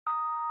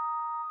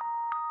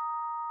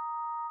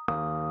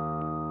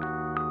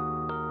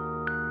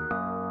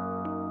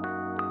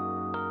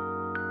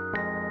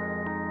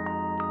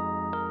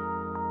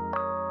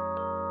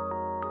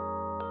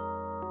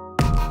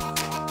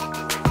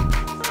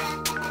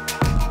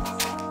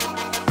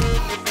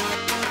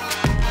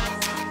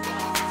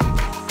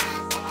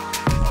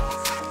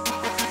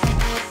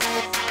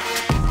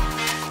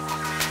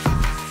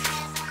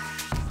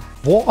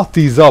What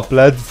is up,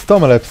 lads? It's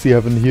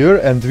TomalFC7 here,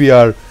 and we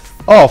are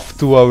off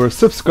to our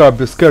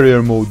subscribers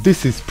career mode.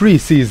 This is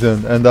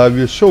pre-season, and I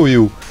will show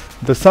you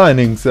the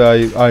signings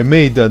I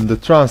made and the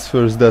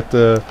transfers that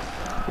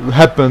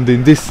happened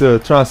in this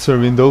transfer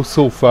window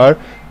so far.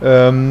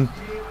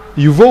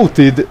 You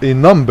voted in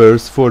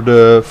numbers for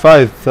the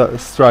 5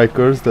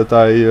 strikers that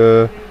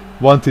I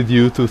wanted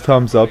you to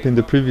thumbs up in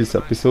the previous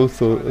episode,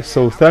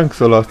 so thanks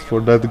a lot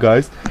for that,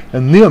 guys.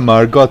 And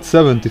Nilmar got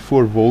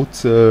 74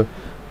 votes.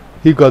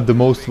 He got the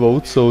most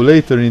votes, so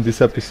later in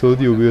this episode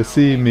you will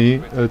see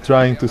me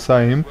trying to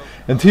sign him.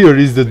 And here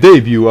is the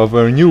debut of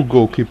our new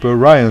goalkeeper,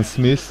 Ryan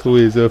Smith, who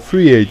is a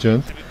free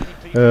agent.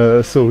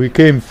 So he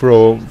came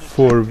for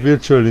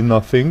virtually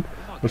nothing.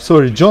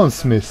 Sorry, John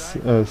Smith,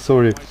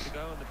 sorry.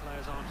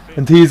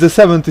 And he is a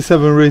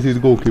 77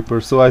 rated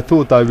goalkeeper, so I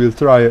thought I will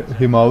try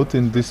him out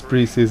in this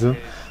pre-season.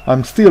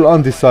 I'm still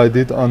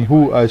undecided on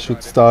who I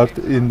should start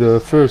in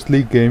the first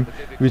league game,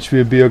 which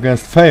will be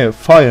against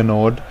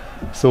Feyenoord.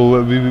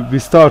 So we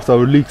start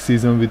our league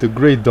season with a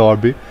great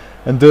derby,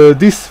 and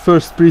this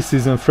first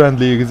pre-season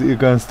friendly is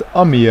against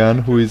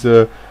Amiens, who is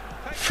a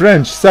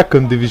French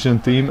second division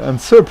team,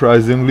 and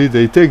surprisingly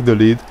they take the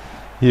lead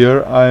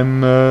here.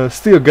 I'm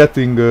still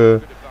getting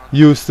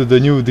used to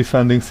the new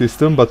defending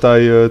system, but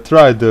I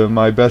tried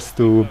my best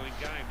to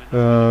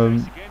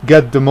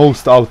get the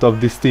most out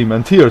of this team.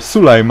 And here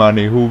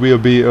Sulaimani, who will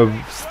be a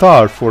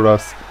star for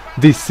us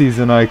this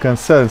season, I can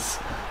sense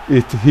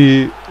it.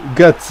 He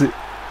gets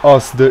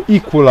us the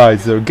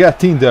equalizer.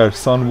 Get in there,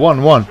 son.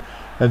 1-1,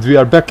 and we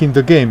are back in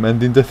the game.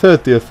 And in the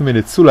 30th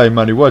minute,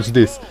 Sulaimani, watch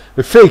this,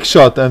 a fake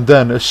shot and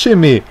then a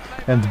shimmy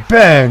and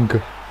bang,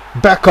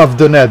 back of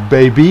the net,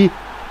 baby.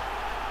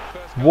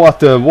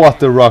 What a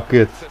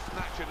rocket.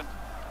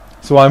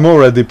 So I'm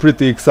already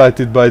pretty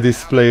excited by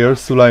this player,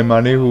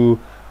 Sulaimani, who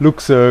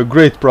looks a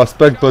great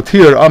prospect. But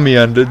here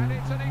Amiens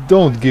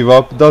doesn't give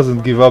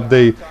up.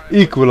 They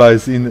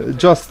equalize in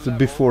just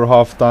before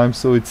half-time,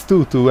 so it's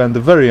 2-2 and a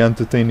very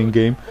entertaining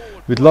game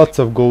with lots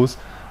of goals.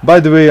 By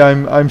the way,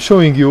 I'm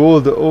showing you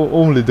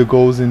only the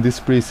goals in this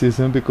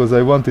pre-season because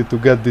I wanted to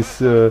get this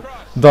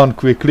done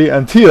quickly.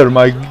 And here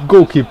my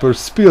goalkeeper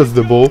spills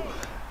the ball,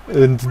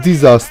 and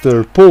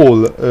disaster.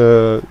 Paul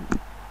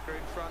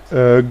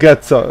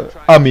gets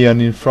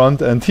Amiens in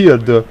front, and here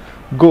the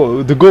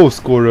goal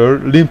scorer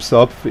limps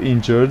up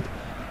injured.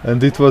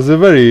 And it was a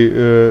very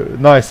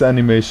nice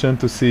animation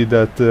to see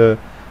that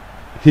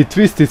he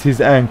twisted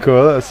his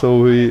ankle,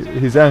 so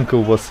his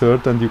ankle was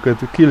hurt, and you could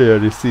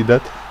clearly see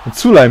that. And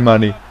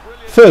Sulaimani,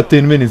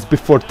 13 minutes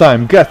before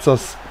time, gets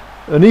us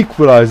an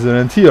equalizer,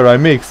 and here I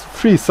make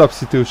 3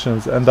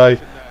 substitutions, and I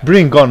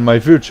bring on my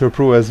Virtual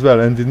Pro as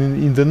well. And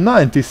in the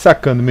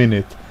 92nd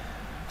minute,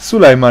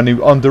 Sulaimani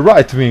on the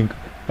right wing,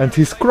 and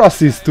his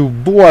crosses to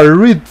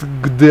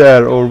Boarid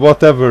there, or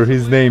whatever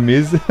his name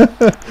is,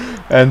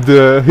 and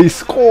he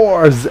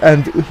scores,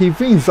 and he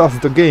wins us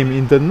the game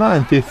in the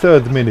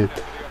 93rd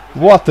minute.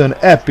 What an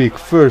epic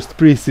first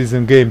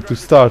pre-season game to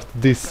start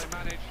this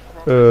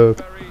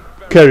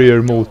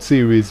career mode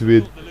series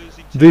with.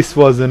 This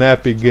was an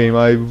epic game.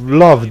 I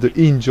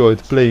enjoyed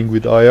playing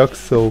with Ajax,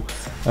 so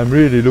I'm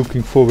really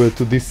looking forward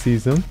to this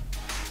season.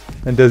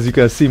 And as you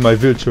can see, my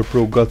Virtual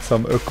Pro got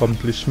some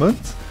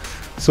accomplishments.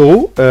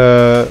 So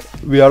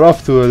we are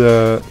off to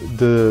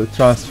the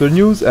transfer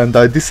news, and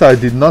I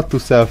decided not to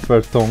sell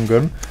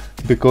Vertonghen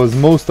because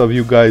most of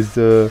you guys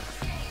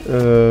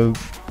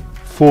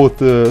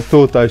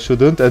thought I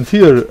shouldn't. And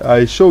here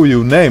I show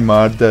you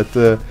Neymar,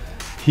 that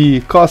he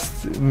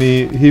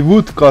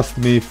would cost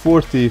me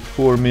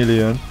 44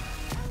 million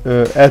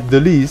at the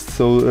least.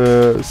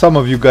 So some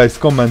of you guys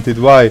commented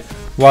why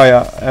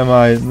am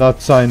I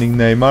not signing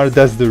Neymar.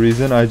 That's the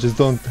reason. I just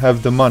don't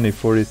have the money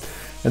for it.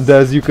 And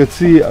as you can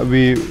see,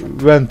 we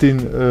went in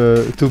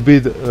to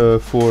bid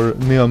for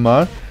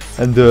Nilmar,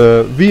 and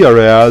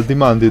Villarreal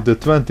demanded the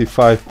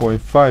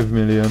 25.5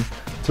 million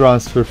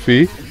transfer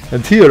fee.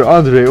 And here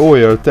Andre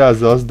Oyer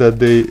tells us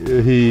that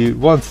he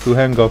wants to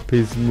hang up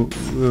his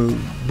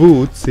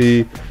boots.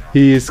 He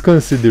is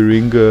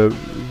considering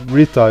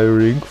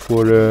retiring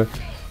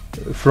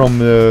from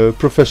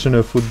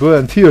professional football.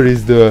 And here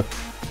is the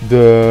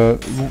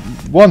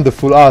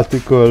wonderful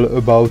article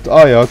about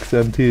Ajax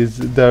and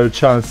their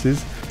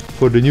chances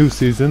for the new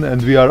season.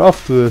 And we are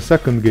off to the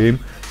second game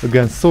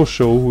against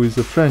Sochaux, who is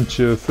a French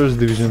first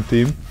division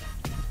team.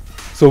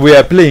 So we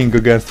are playing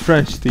against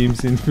French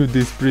teams in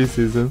this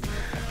pre-season,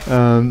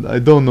 and I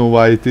don't know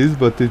why it is,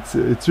 but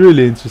it's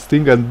really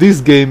interesting. And this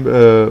game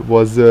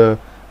was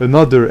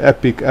another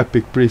epic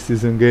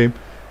pre-season game.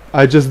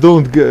 I just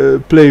don't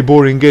play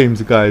boring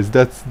games, guys.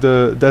 That's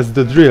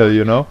the drill,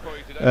 you know.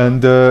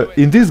 And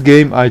in this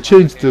game I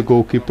changed the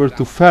goalkeeper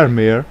to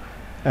Vermeer,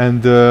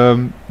 and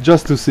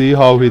just to see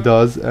how he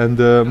does. And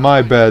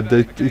my bad,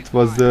 it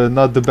was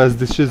not the best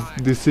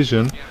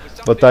decision,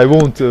 but I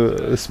won't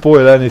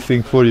spoil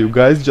anything for you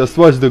guys. Just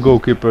watch the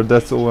goalkeeper,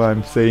 that's all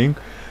I'm saying.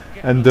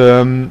 And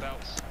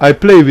I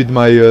play with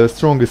my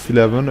strongest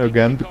 11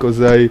 again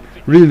because I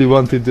really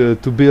wanted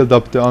to build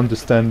up the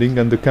understanding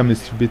and the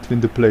chemistry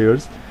between the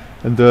players.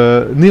 And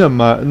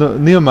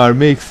Neymar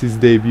makes his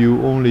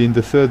debut only in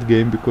the third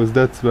game, because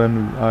that's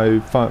when I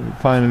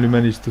finally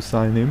managed to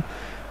sign him.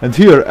 And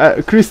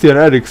here Christian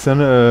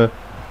Eriksen,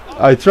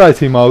 I tried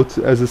him out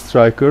as a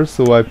striker,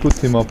 so I put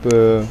him up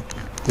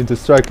in the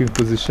striking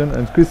position,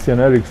 and Christian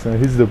Eriksen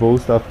hits the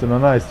post after a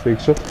nice fake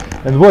shot.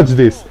 And watch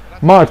this,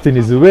 Martin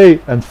is away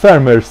and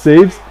Vermeer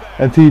saves,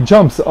 and he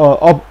jumps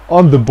up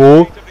on the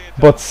ball,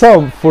 but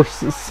for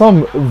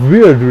some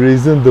weird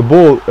reason the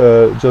ball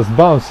just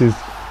bounces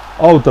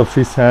out of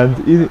his hand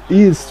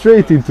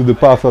straight into the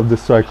path of the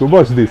striker.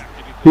 Watch this,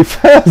 he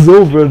falls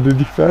over the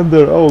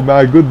defender. Oh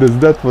my goodness,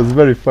 that was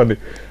very funny.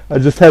 I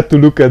just had to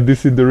look at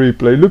this in the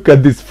replay. Look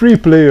at these 3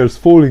 players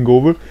falling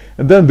over,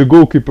 and then the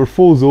goalkeeper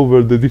falls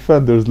over the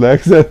defender's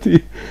legs,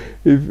 and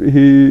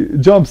he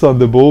jumps on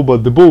the ball,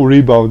 but the ball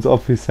rebounds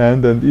off his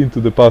hand and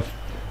into the path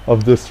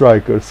of the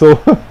striker.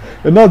 So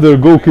another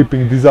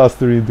goalkeeping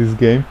disaster in this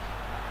game.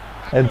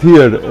 And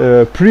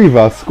here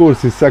Privas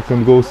scores his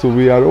second goal, so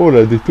we are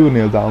already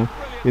 2-0 down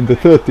in the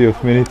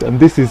 30th minute, and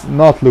this is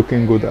not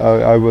looking good.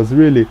 I was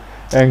really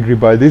angry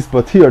by this,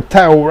 but here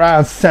Theo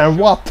Jansen,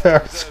 what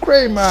a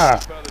screamer!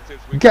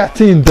 Get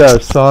in there,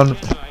 son!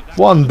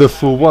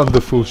 Wonderful,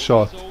 wonderful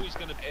shot.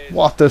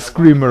 What a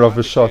screamer of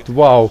a shot,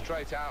 wow!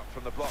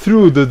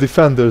 Through the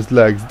defender's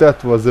legs,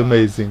 that was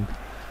amazing.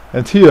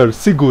 And here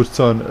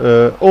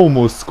Sigurdsson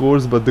almost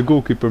scores, but the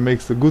goalkeeper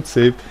makes a good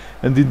save.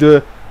 And in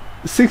the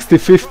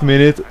 65th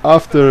minute,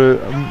 after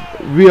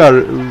we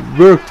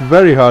worked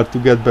very hard to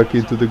get back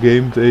into the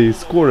game, they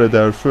scored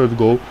their third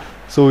goal.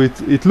 So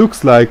it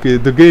looks like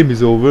the game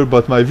is over,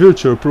 but my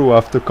virtual pro,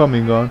 after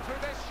coming on,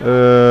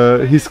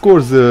 he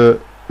scores a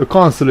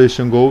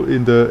consolation goal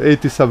in the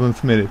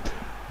 87th minute.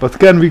 But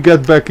can we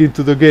get back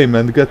into the game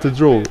and get a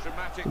draw?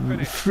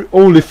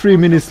 Only 3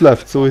 minutes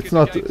left, so it's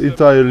not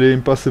entirely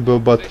impossible,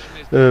 but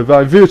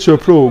my virtual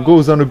pro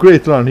goes on a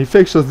great run. He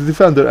fake shots the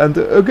defender, and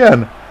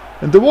again,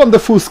 and the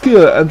wonderful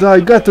skill, and I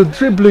got a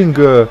dribbling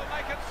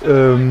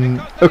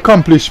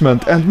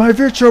accomplishment, and my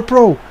virtual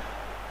pro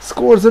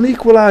scores an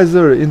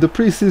equalizer in the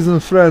pre-season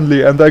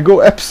friendly, and I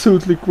go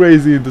absolutely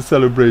crazy in the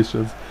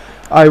celebrations.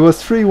 I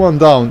was 3-1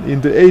 down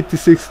in the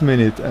 86th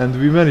minute, and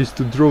we managed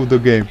to draw the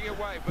game.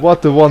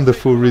 What a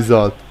wonderful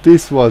result.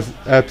 This was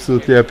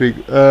absolutely epic.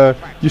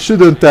 You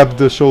shouldn't tap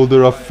the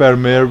shoulder of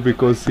Vermeer,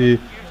 because he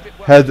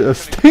had a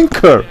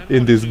stinker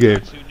in this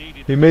game.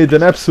 He made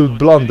an absolute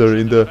blunder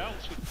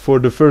for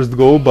the first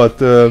goal,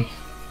 but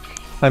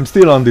I'm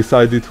still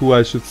undecided who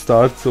I should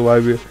start, so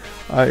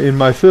in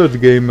my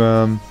third game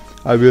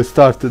I will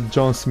start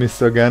John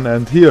Smith again.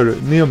 And here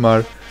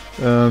Neymar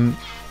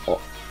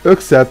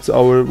accepts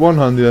our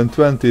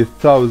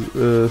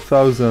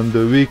 120,000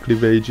 weekly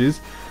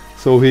wages,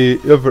 so he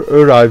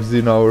arrives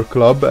in our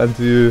club, and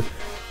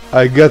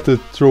I get a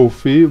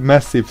trophy,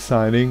 massive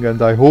signing,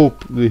 and I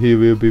hope he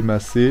will be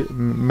massive.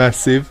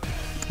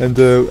 And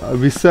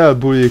we sell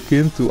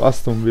Buryekin to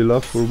Aston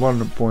Villa for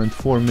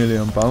 £1.4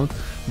 million.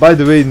 By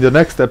the way, in the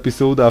next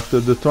episode, after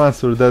the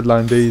transfer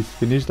deadline day is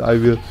finished, I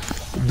will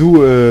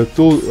do a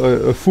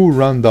full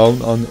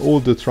rundown on all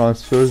the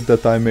transfers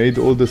that I made,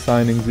 all the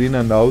signings in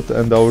and out.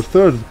 And our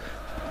third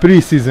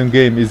pre-season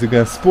game is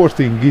against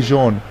Sporting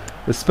Gijon,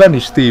 a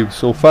Spanish team,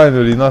 so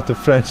finally not a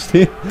French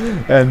team.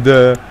 And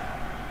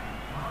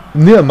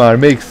Neymar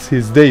makes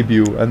his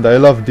debut, and I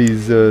love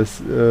these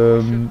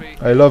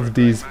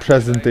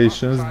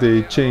presentations.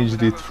 They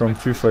changed it from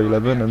FIFA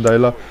 11, and I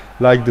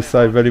like the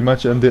side very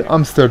much, and the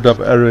Amsterdam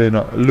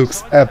arena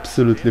looks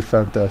absolutely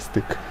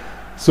fantastic.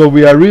 So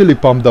we are really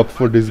pumped up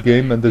for this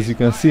game, and as you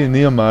can see,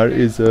 Neymar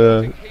is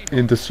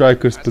in the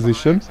striker's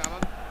position,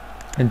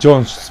 and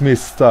John Smith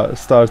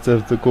starts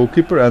as the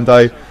goalkeeper. And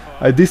I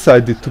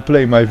decided to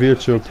play my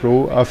virtual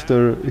pro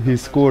after he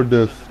scored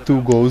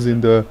 2 goals in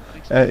the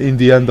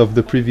end of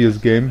the previous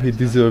game. He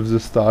deserves a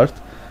start,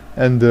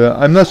 and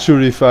I'm not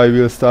sure if I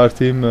will start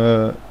him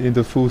in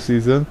the full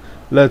season.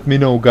 Let me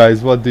know,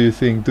 guys, what do you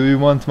think? Do you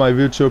want my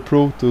virtual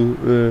pro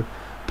to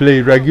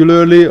play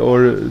regularly,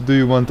 or do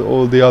you want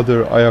all the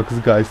other Ajax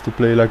guys to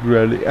play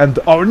regularly? And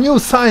our new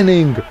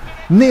signing,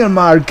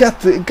 Neymar,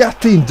 get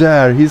in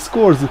there. He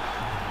scores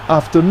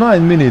after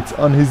 9 minutes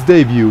on his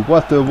debut.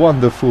 What a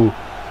wonderful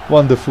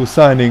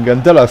signing.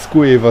 And De Las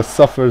Cuevas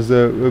suffers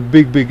a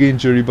big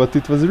injury, but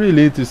it was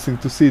really interesting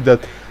to see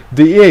that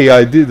the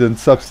AI didn't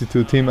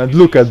substitute him. And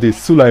look at this,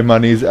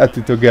 Sulaimani is at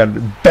it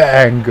again.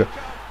 Bang!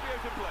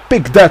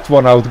 Pick that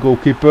one out,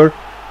 goalkeeper.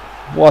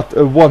 What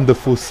a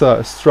wonderful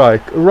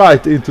strike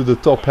right into the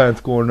top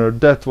hand corner.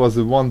 That was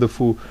a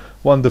wonderful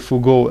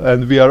goal,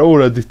 and we are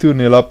already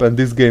 2-0 up, and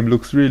this game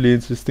looks really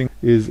interesting.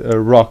 Is a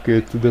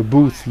rocket. The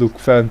boots look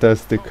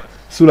fantastic.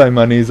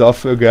 Sulaimani is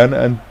off again,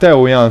 and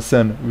Theo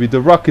Jansen with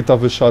the rocket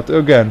of a shot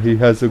again. He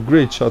has a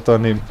great shot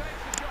on him.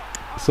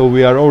 So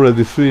we are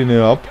already 3-0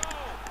 up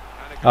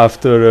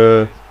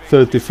after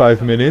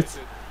 35 minutes.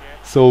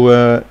 So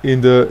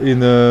in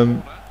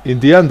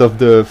the end of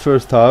the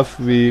first half,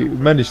 we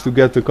managed to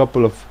get a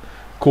couple of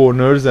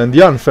corners, and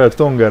Jan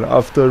Vertonghen,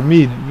 after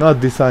me not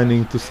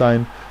deciding to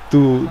sell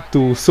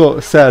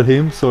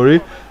him,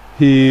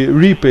 he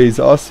repays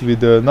us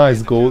with a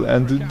nice goal,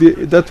 and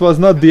that was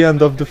not the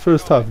end of the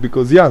first half,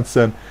 because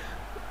Janssen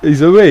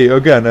is away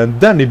again, and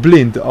Danny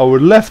Blind, our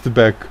left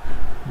back,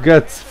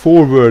 gets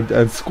forward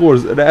and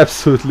scores an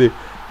absolutely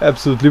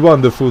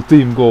wonderful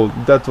team goal.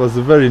 That was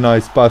a very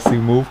nice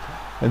passing move,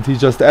 and he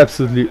just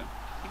absolutely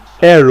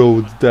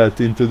arrowed that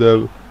into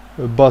the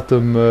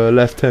bottom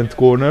left hand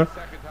corner.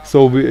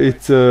 So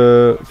it's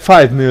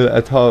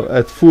 5-0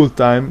 at full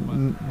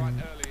time.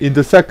 In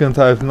the second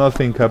half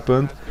nothing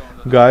happened,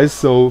 guys,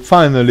 so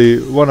finally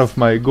one of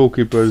my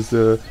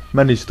goalkeepers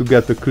managed to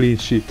get a clean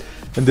sheet.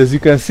 And as you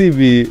can see,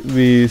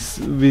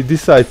 we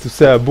decided to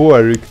sell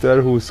Boa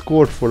Richter, who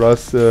scored for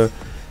us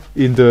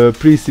in the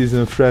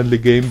pre-season friendly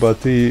game, but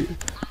he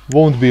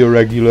won't be a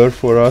regular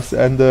for us.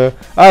 And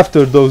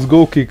after those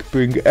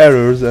goalkeeping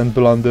errors and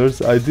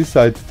blunders, I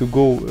decided to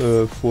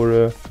go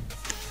for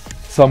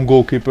some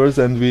goalkeepers,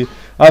 and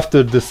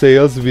after the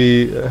sales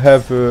we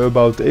have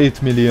about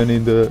 8 million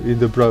in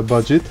the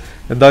budget,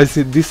 and I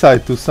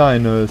decided to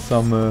sign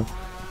some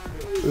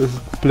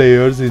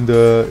players in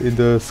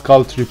the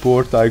scout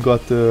report. I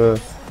got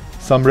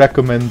some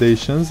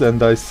recommendations,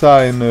 and I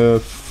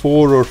signed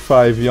 4 or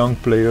 5 young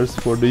players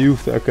for the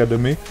youth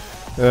academy.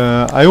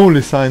 I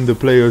only signed the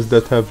players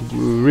that have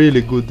really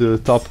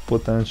good top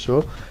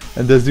potential,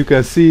 and as you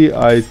can see,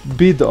 I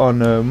bid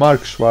on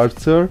Mark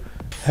Schwarzer,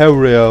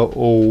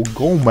 Heurel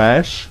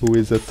Gomes, who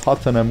is a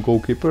Tottenham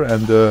goalkeeper,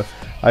 and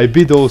I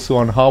bid also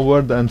on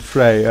Howard and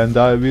Frey, and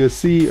I will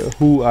see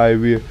who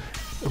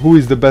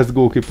is the best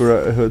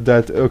goalkeeper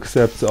that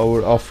accepts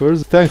our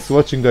offers. Thanks for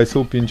watching, guys.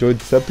 Hope you enjoyed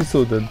this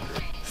episode, and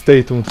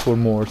stay tuned for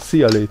more. See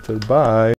ya later. Bye.